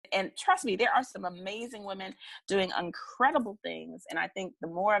and trust me, there are some amazing women doing incredible things. And I think the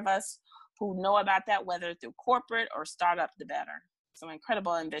more of us who know about that, whether through corporate or startup, the better. Some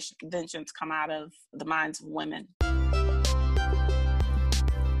incredible inventions come out of the minds of women.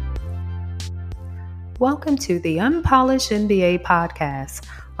 Welcome to the Unpolished MBA podcast.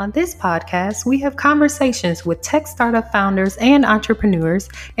 On this podcast, we have conversations with tech startup founders and entrepreneurs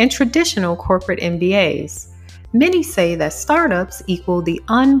and traditional corporate MBAs. Many say that startups equal the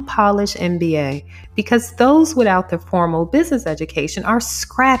unpolished MBA because those without the formal business education are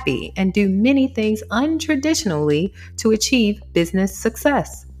scrappy and do many things untraditionally to achieve business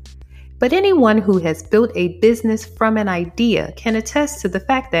success. But anyone who has built a business from an idea can attest to the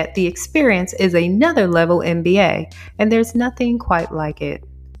fact that the experience is another level MBA, and there's nothing quite like it.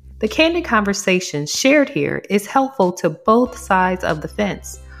 The candid conversation shared here is helpful to both sides of the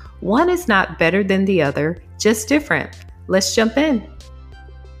fence. One is not better than the other, just different. Let's jump in.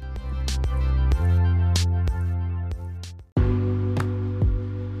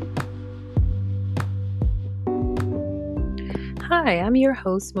 Hi, I'm your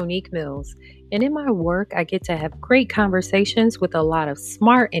host, Monique Mills, and in my work, I get to have great conversations with a lot of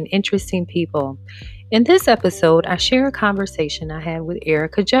smart and interesting people. In this episode, I share a conversation I had with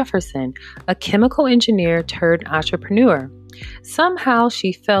Erica Jefferson, a chemical engineer turned entrepreneur. Somehow,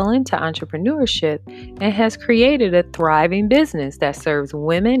 she fell into entrepreneurship and has created a thriving business that serves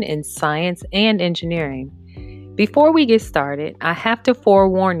women in science and engineering. Before we get started, I have to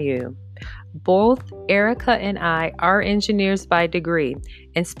forewarn you. Both Erica and I are engineers by degree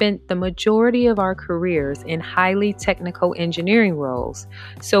and spent the majority of our careers in highly technical engineering roles.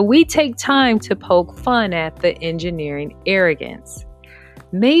 So we take time to poke fun at the engineering arrogance.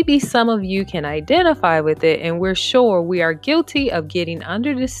 Maybe some of you can identify with it, and we're sure we are guilty of getting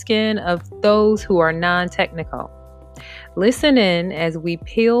under the skin of those who are non-technical. Listen in as we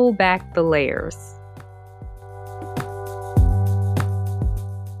peel back the layers.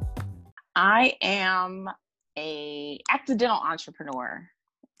 I am an accidental entrepreneur.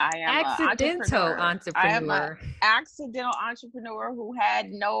 I am an accidental entrepreneur who had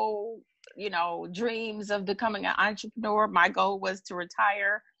no, dreams of becoming an entrepreneur. My goal was to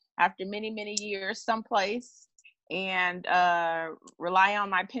retire after many, many years someplace and rely on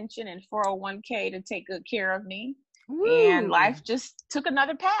my pension and 401k to take good care of me. Woo. And life just took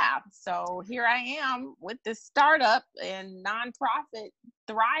another path. So here I am with this startup and nonprofit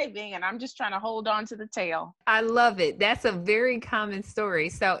thriving, and I'm just trying to hold on to the tail. I love it. That's a very common story.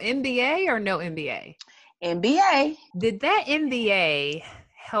 So MBA or no MBA? MBA. Did that MBA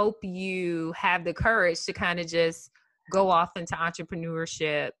help you have the courage to kind of just go off into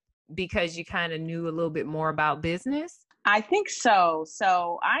entrepreneurship because you kind of knew a little bit more about business? I think so.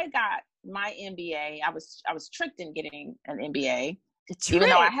 So I got my MBA. I was tricked in getting an MBA. Even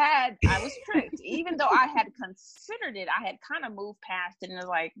though I was tricked. Even though I had considered it, I had kind of moved past it and was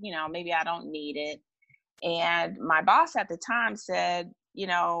like, maybe I don't need it. And my boss at the time said,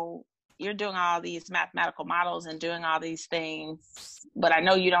 you're doing all these mathematical models and doing all these things, but I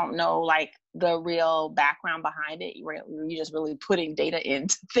know you don't know like the real background behind it. You're just really putting data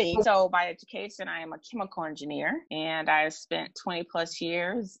into things. So by education, I am a chemical engineer, and I spent 20 plus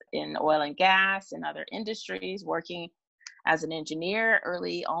years in oil and gas and other industries working as an engineer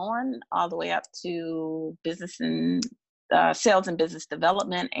early on, all the way up to business and sales and business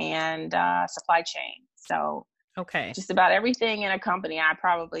development and supply chain. So okay, just about everything in a company, I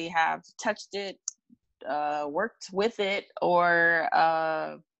probably have touched it, worked with it, or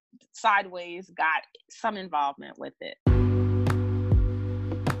sideways got some involvement with it.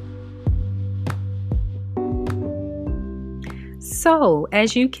 So,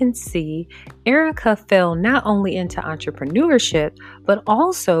 as you can see, Erica fell not only into entrepreneurship, but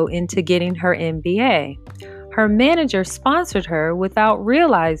also into getting her MBA. Her manager sponsored her without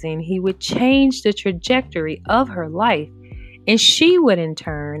realizing he would change the trajectory of her life, and she would in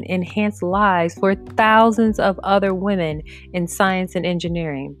turn enhance lives for thousands of other women in science and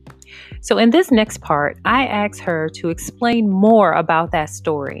engineering. So in this next part, I asked her to explain more about that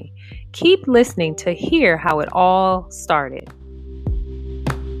story. Keep listening to hear how it all started.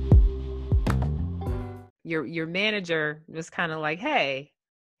 Your manager was kind of like, hey,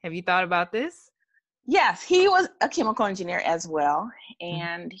 have you thought about this? Yes, he was a chemical engineer as well.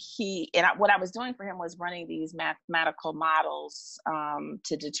 And what I was doing for him was running these mathematical models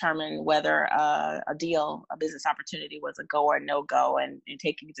to determine whether a business opportunity was a go or no go, and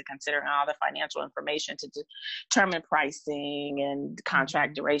taking into considering all the financial information to determine pricing and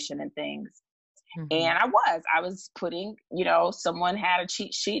contract duration and things. And I was putting, someone had a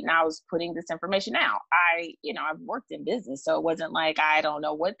cheat sheet and I was putting this information out. I've worked in business, so it wasn't like, I don't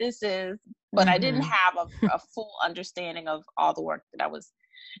know what this is, but I didn't have a full understanding of all the work that I was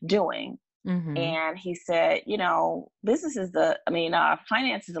doing. And he said, business is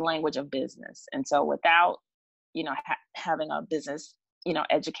finance is the language of business. And so without, having a business,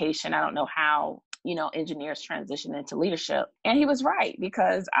 education, I don't know how, engineers transition into leadership. And he was right,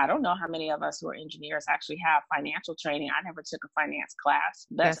 because I don't know how many of us who are engineers actually have financial training. I never took a finance class.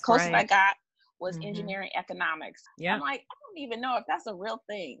 That's closest I got was engineering economics. Yeah. I'm like, I don't even know if that's a real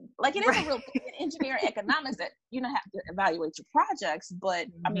thing. Like, it is a real thing in engineering economics that have to evaluate your projects. But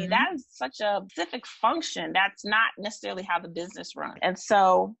I mean, that is such a specific function. That's not necessarily how the business runs. And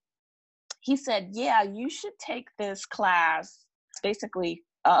so he said, yeah, you should take this class, basically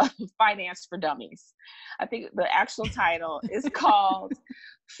Finance for Dummies. I think the actual title is called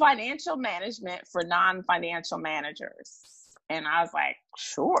Financial Management for Non-Financial Managers. And I was like,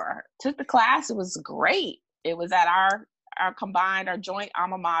 sure. Took the class. It was great. It was at our joint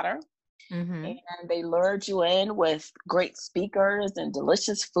alma mater. And they lured you in with great speakers and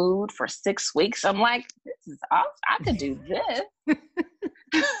delicious food for 6 weeks. I'm like, this is awesome. I could do this.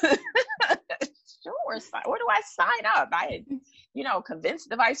 Sure. Where do I sign up? I had, convinced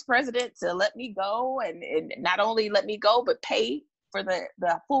the vice president to let me go, and not only let me go, but pay for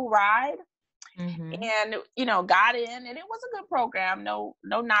the full ride. And, got in, and it was a good program. No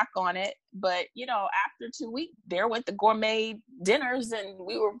knock on it. But, after 2 weeks, there went the gourmet dinners, and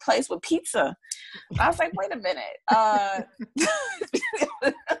we were replaced with pizza. I was like, wait a minute.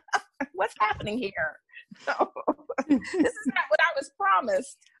 What's happening here? So this is not what I was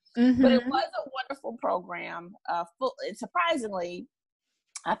promised. But it was a wonderful program. And surprisingly,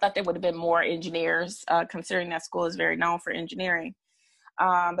 I thought there would have been more engineers, considering that school is very known for engineering.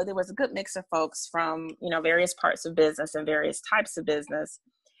 But there was a good mix of folks from, various parts of business and various types of business.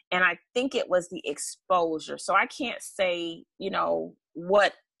 And I think it was the exposure. So I can't say,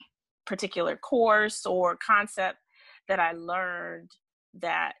 what particular course or concept that I learned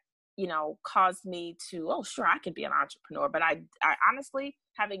that, caused me to, oh, sure, I could be an entrepreneur. But I honestly,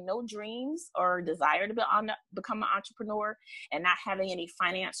 having no dreams or desire to become an entrepreneur and not having any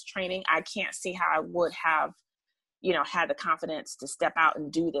finance training, I can't see how I would have, had the confidence to step out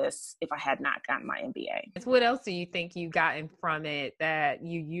and do this if I had not gotten my MBA. What else do you think you gotten from it that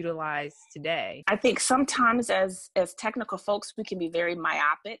you utilize today? I think sometimes as technical folks, we can be very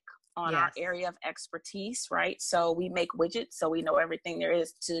myopic on our area of expertise, right? So we make widgets, so we know everything there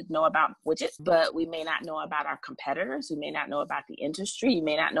is to know about widgets, but we may not know about our competitors. We may not know about the industry. You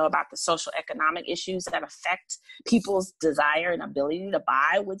may not know about the social economic issues that affect people's desire and ability to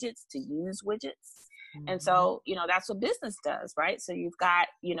buy widgets, to use widgets. And so, that's what business does, right? So you've got,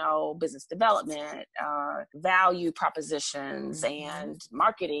 business development, value propositions, and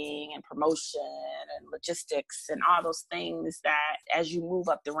marketing and promotion and logistics and all those things that as you move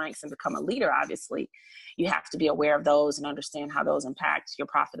up the ranks and become a leader, obviously, you have to be aware of those and understand how those impact your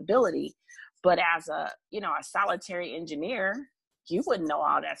profitability. But as a solitary engineer, you wouldn't know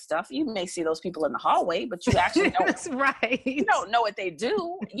all that stuff. You may see those people in the hallway, but you actually don't. That's right. You don't know what they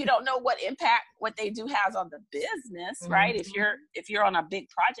do. You don't know what impact what they do has on the business, right? If you're on a big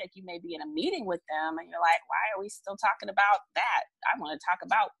project, you may be in a meeting with them, and you're like, why are we still talking about that? I want to talk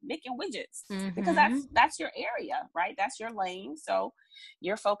about making widgets because that's your area, right? That's your lane. So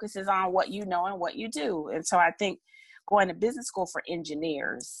your focus is on what you know and what you do. And so I think going to business school for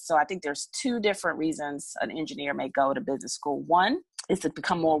engineers. So I think there's two different reasons an engineer may go to business school. One is to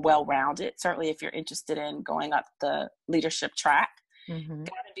become more well-rounded. Certainly if you're interested in going up the leadership track, got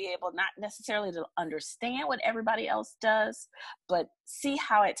to be able not necessarily to understand what everybody else does, but see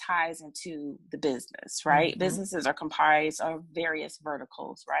how it ties into the business, right? Businesses are comprised of various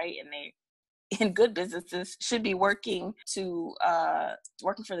verticals, right? And in good businesses should be working for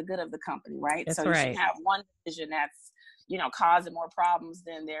the good of the company, right? That's so you should have one division that's causing more problems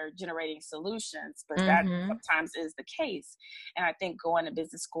than they're generating solutions, but that sometimes is the case. And I think going to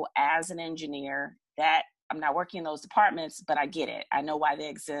business school as an engineer, that I'm not working in those departments, but I get it. I know why they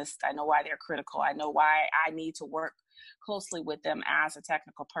exist. I know why they're critical. I know why I need to work closely with them as a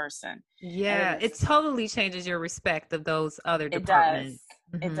technical person. Yeah, it totally changes your respect of those other departments.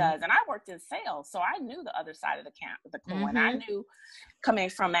 It does. And I worked in sales, so I knew the other side of the coin. I knew coming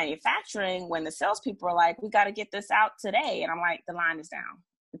from manufacturing, when the salespeople were like, we got to get this out today. And I'm like, the line is down.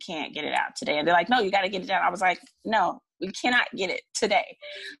 We can't get it out today. And they're like, no, you got to get it out. I was like, no, we cannot get it today.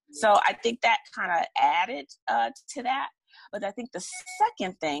 So I think that kind of added to that. But I think the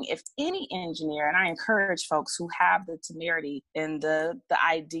second thing, if any engineer, and I encourage folks who have the temerity and the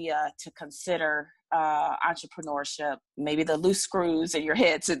idea to consider entrepreneurship, maybe the loose screws in your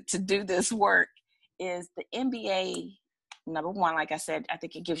head to do this work, is the MBA. Number one, like I said, I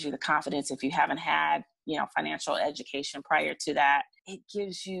think it gives you the confidence if you haven't had, financial education prior to that. It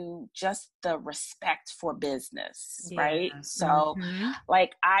gives you just the respect for business, right? So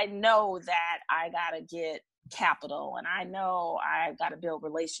like, I know that I got to get capital, and I know I got to build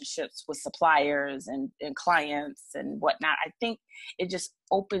relationships with suppliers and clients and whatnot. I think it just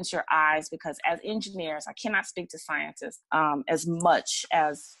opens your eyes, because as engineers, I cannot speak to scientists as much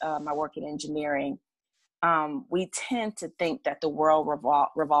as my work in engineering. We tend to think that the world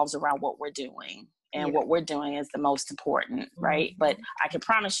revolves around what we're doing, and what we're doing is the most important, right? But I can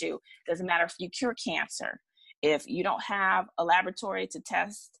promise you, it doesn't matter if you cure cancer. If you don't have a laboratory to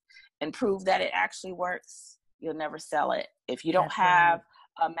test and prove that it actually works, you'll never sell it. If you don't have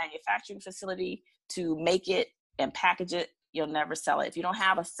a manufacturing facility to make it and package it, you'll never sell it. If you don't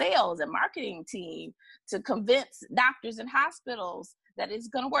have a sales and marketing team to convince doctors and hospitals that it's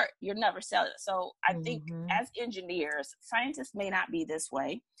going to work, you'll never sell it. So I think as engineers, scientists may not be this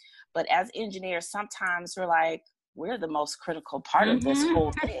way, but as engineers, sometimes we're the most critical part of this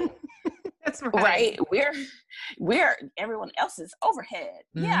whole thing. That's right. We're everyone else's overhead.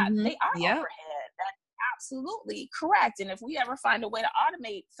 Yeah, they are overhead. That's absolutely correct. And if we ever find a way to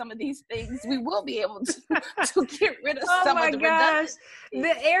automate some of these things, we will be able to get rid of some of the redundancy.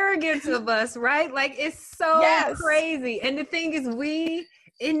 The arrogance of us, right? Like, it's so crazy. And the thing is,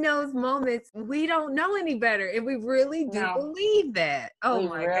 in those moments, we don't know any better. And we really do believe that. Oh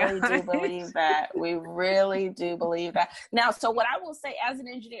my God. We really do believe that. We really do believe that. Now, so what I will say, as an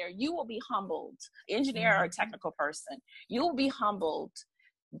engineer, you will be humbled. Engineer or a technical person, you will be humbled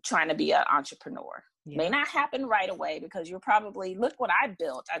trying to be an entrepreneur. May not happen right away, because you're probably, look what I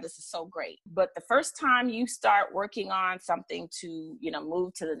built. This is so great. But the first time you start working on something to,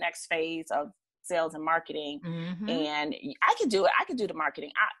 move to the next phase of sales and marketing, and I can do it. I can do the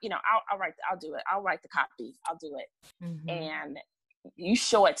marketing. I'll do it. I'll write the copy. I'll do it. And you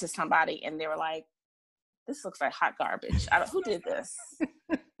show it to somebody, and they were like, "This looks like hot garbage. Who did this?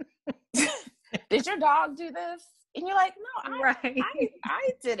 Did your dog do this?" And you're like, "No, I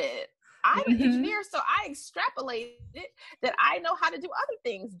did it. I'm an engineer, so I extrapolated that I know how to do other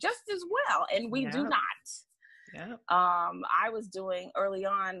things just as well, and we do not." Yeah. I was doing early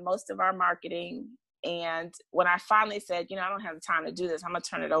on most of our marketing, and when I finally said, I don't have the time to do this, I'm gonna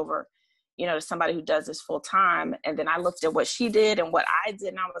turn it over, to somebody who does this full time. And then I looked at what she did and what I did,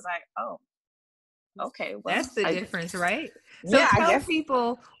 and I was like, oh, okay, well, that's the difference, right? So tell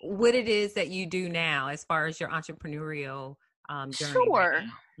people what it is that you do now as far as your entrepreneurial journey. Sure.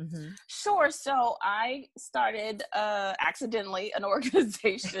 Sure. So I started accidentally an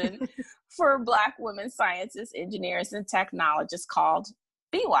organization for Black women scientists, engineers, and technologists called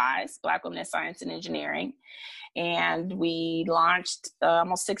BWISE, Black Women in Science and Engineering. And we launched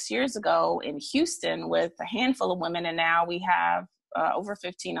almost 6 years ago in Houston with a handful of women. And now we have over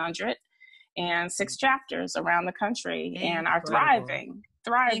 1,500 and 6 chapters around the country. Incredible. And are thriving.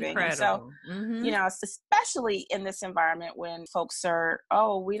 And so, especially in this environment when folks are,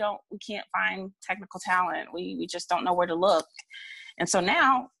 we can't find technical talent. We just don't know where to look. And so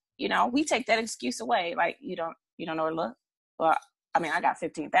now, we take that excuse away. Like, you don't know where to look. Well, I mean, I got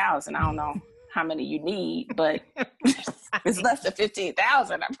 15,000. I don't know how many you need, but if it's less than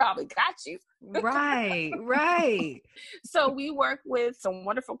 15,000, I probably got you. Right. So we work with some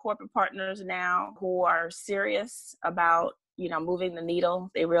wonderful corporate partners now who are serious about, moving the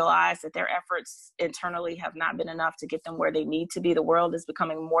needle. They realize that their efforts internally have not been enough to get them where they need to be. The world is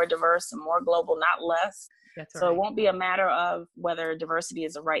becoming more diverse and more global, not less. That's right. So it won't be a matter of whether diversity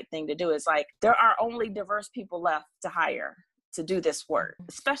is the right thing to do. It's like, there are only diverse people left to hire to do this work,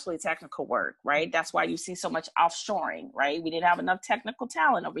 especially technical work, right? That's why you see so much offshoring, right? We didn't have enough technical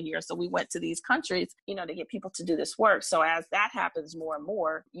talent over here. So we went to these countries, to get people to do this work. So as that happens more and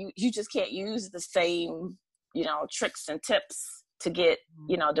more, you just can't use the same, tricks and tips to get,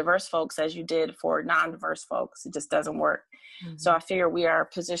 diverse folks as you did for non-diverse folks. It just doesn't work. So I figure we are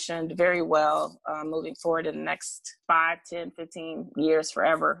positioned very well moving forward in the next 5, 10, 15 years,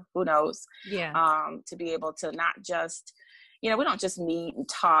 forever, who knows, to be able to not just, we don't just meet and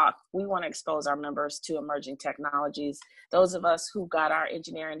talk. We want to expose our members to emerging technologies. Those of us who got our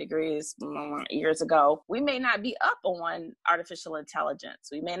engineering degrees years ago, we may not be up on artificial intelligence.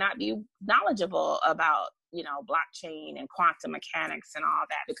 We may not be knowledgeable about, blockchain and quantum mechanics and all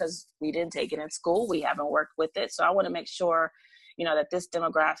that, because we didn't take it in school. We haven't worked with it. So I want to make sure, that this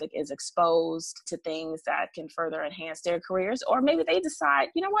demographic is exposed to things that can further enhance their careers, or maybe they decide,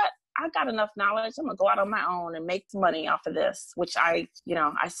 you know what, I've got enough knowledge, I'm gonna go out on my own and make money off of this, which I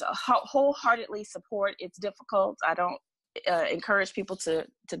wholeheartedly support. It's difficult. I don't encourage people to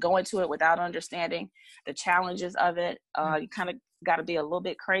go into it without understanding the challenges of it. You kind of got to be a little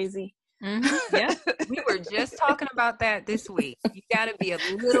bit crazy. Mm-hmm. Yeah, we were just talking about that this week. You got to be a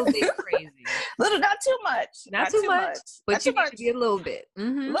little bit crazy. Not too much. Not too much. But you need to be a little bit.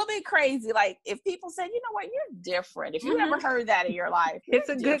 Mm-hmm. A little bit crazy. Like if people say, you know what, you're different. If you ever heard that in your life, it's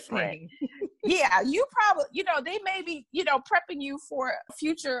a good thing. Yeah, you probably, they may be, prepping you for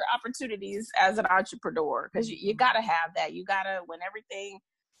future opportunities as an entrepreneur, because you got to have that. You got to, when everything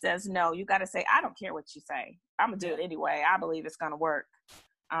says no, you got to say, I don't care what you say. I'm going to do it anyway. I believe it's going to work.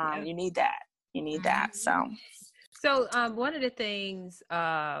 You need that. You need that. So one of the things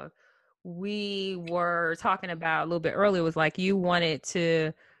we were talking about a little bit earlier was like, you wanted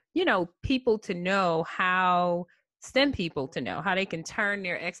to, people to know how STEM people to know how they can turn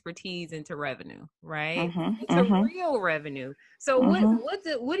their expertise into revenue, right? Into real revenue. So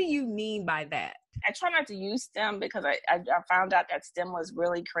what do you mean by that? I try not to use STEM because I found out that STEM was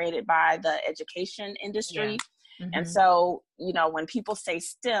really created by the education industry. Yeah. And so, when people say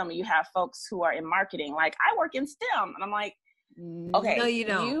STEM, you have folks who are in marketing, like, I work in STEM. And I'm like, okay, no, you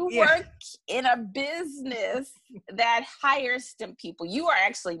don't. You work in a business that hires STEM people. You are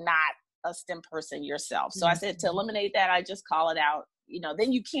actually not a STEM person yourself. So I said, to eliminate that, I just call it out.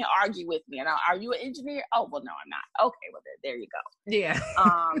 Then you can't argue with me. And are you an engineer? Oh, well, no, I'm not. Okay, well, there you go. Yeah.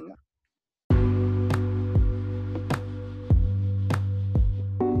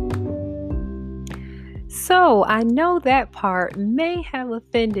 So I know that part may have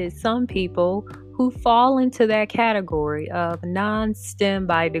offended some people who fall into that category of non-STEM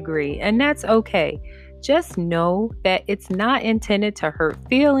by degree, and that's okay. Just know that it's not intended to hurt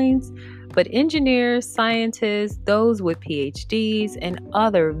feelings, but engineers, scientists, those with PhDs, and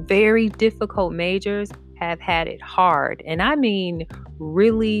other very difficult majors have had it hard. And I mean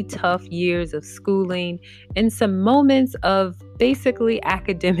really tough years of schooling and some moments of basically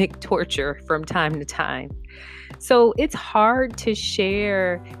academic torture from time to time. So it's hard to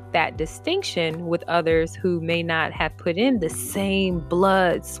share that distinction with others who may not have put in the same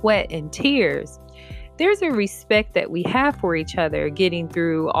blood, sweat, and tears. There's a respect that we have for each other getting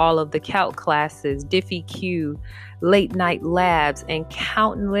through all of the calc classes, DiffyQ, late night labs, and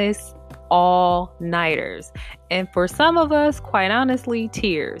countless all-nighters. And for some of us, quite honestly,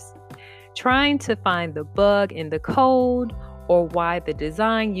 tears. Trying to find the bug in the code or why the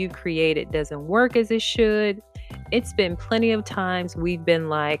design you created doesn't work as it should. It's been plenty of times we've been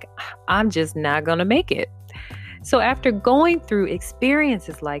like, I'm just not gonna make it. So after going through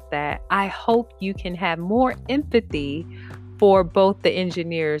experiences like that, I hope you can have more empathy for both the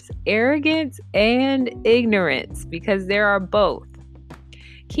engineers' arrogance and ignorance, because there are both.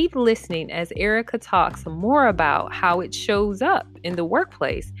 Keep listening as Erica talks more about how it shows up in the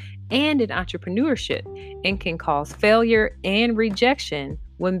workplace and in entrepreneurship and can cause failure and rejection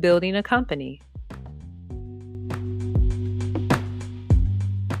when building a company.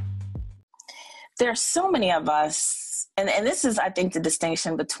 There's so many of us, and this is, I think, the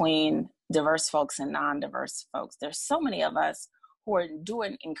distinction between diverse folks and non-diverse folks. There's so many of us who are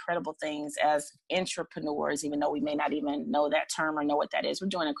doing incredible things as entrepreneurs, even though we may not even know that term or know what that is. We're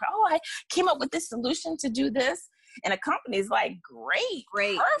doing I came up with this solution to do this. And a company's like, great,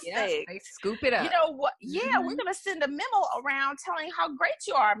 perfect. Yeah, they scoop it up. You know what? Yeah, we're going to send a memo around telling how great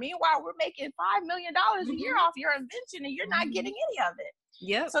you are. Meanwhile, we're making $5 million a year off your invention and you're not getting any of it.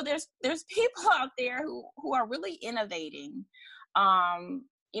 Yeah. So there's people out there who are really innovating.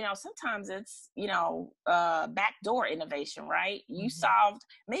 Sometimes it's, backdoor innovation, right? You solved,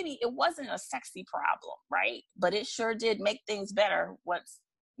 maybe it wasn't a sexy problem, right? But it sure did make things better once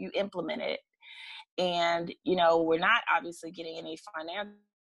you implemented it. And, we're not obviously getting any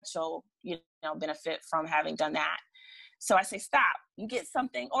financial, benefit from having done that. So I say, stop. You get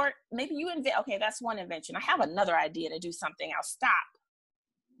something, or maybe you invent, okay, that's one invention. I have another idea to do something else. Stop.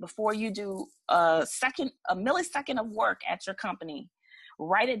 Before you do a millisecond of work at your company,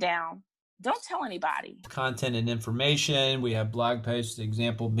 write it down. Don't tell anybody. Content and information. We have blog posts,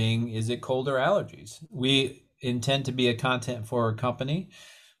 example being, is it cold or allergies? We intend to be a content for our company.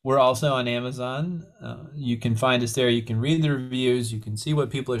 We're also on Amazon. You can find us there. You can read the reviews. You can see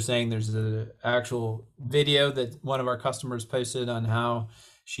what people are saying. There's an actual video that one of our customers posted on how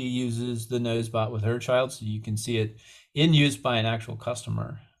she uses the NoseBot with her child. So you can see it in use by an actual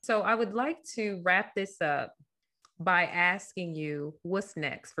customer. So I would like to wrap this up by asking you, what's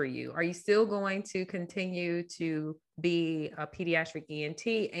next for you? Are you still going to continue to be a pediatric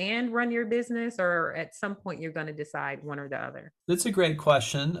ENT and run your business, or at some point you're going to decide one or the other? That's a great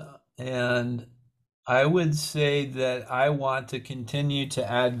question. And I would say that I want to continue to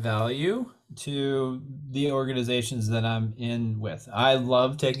add value to the organizations that I'm in with. I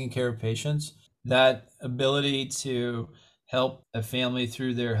love taking care of patients. That ability to help a family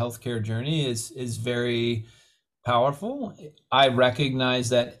through their healthcare journey is very powerful. I recognize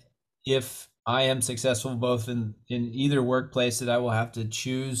that if I am successful both in either workplace, that I will have to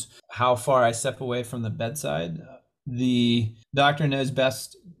choose how far I step away from the bedside. The Doctor Knows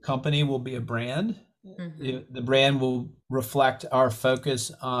Best company will be a brand. Mm-hmm. The brand will reflect our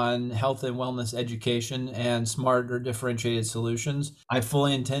focus on health and wellness education and smart or differentiated solutions. I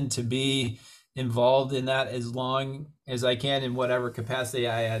fully intend to be involved in that as long as I can in whatever capacity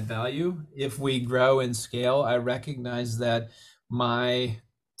I add value. If we grow and scale, I recognize that my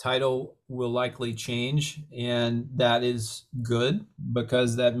title will likely change, and that is good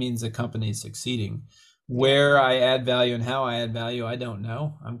because that means the company is succeeding. Where I add value and how I add value, I don't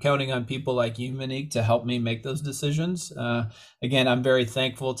know. I'm counting on people like you, Monique, to help me make those decisions. Again, I'm very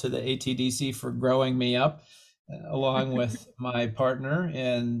thankful to the ATDC for growing me up, along with my partner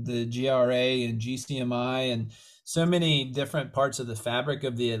and the GRA and GCMI and so many different parts of the fabric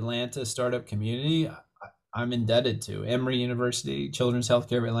of the Atlanta startup community. I'm indebted to Emory University, Children's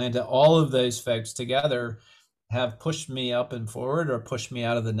Healthcare of Atlanta. All of those folks together have pushed me up and forward, or pushed me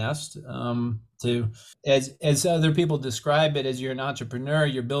out of the nest. To, as other people describe it, as you're an entrepreneur,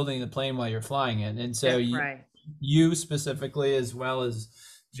 you're building the plane while you're flying it. And so you specifically, as well as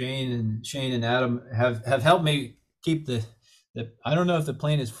Jane and Shane and Adam, have helped me keep the I don't know if the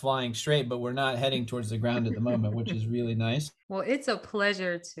plane is flying straight, but we're not heading towards the ground at the moment, which is really nice. Well, it's a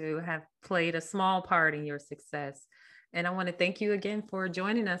pleasure to have played a small part in your success. And I want to thank you again for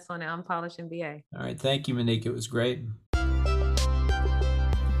joining us on the Unpolished MBA. All right. Thank you, Monique. It was great.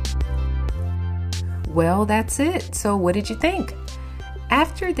 Well, that's it. So what did you think?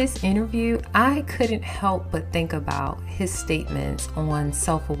 After this interview, I couldn't help but think about his statements on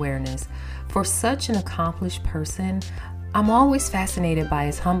self-awareness. For such an accomplished person, I'm always fascinated by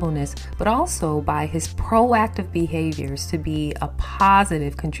his humbleness, but also by his proactive behaviors to be a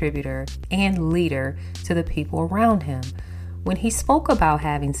positive contributor and leader to the people around him. When he spoke about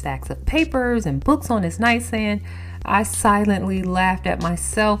having stacks of papers and books on his nightstand, I silently laughed at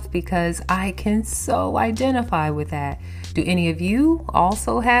myself because I can so identify with that. Do any of you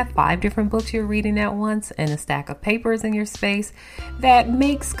also have 5 different books you're reading at once and a stack of papers in your space that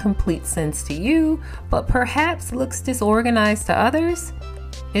makes complete sense to you, but perhaps looks disorganized to others?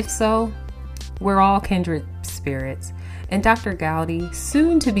 If so, we're all kindred spirits. And Dr. Gowdy,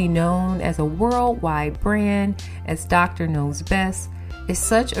 soon to be known as a worldwide brand as Doctor Knows Best, is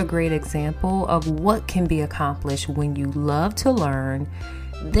such a great example of what can be accomplished when you love to learn,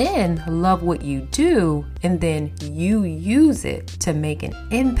 then love what you do, and then you use it to make an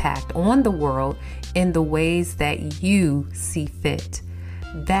impact on the world in the ways that you see fit.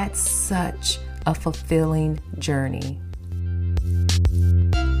 That's such a fulfilling journey.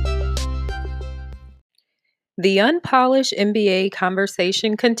 The Unpolished MBA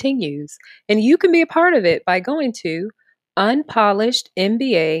conversation continues, and you can be a part of it by going to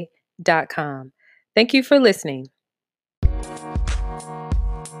unpolishedmba.com. Thank you for listening.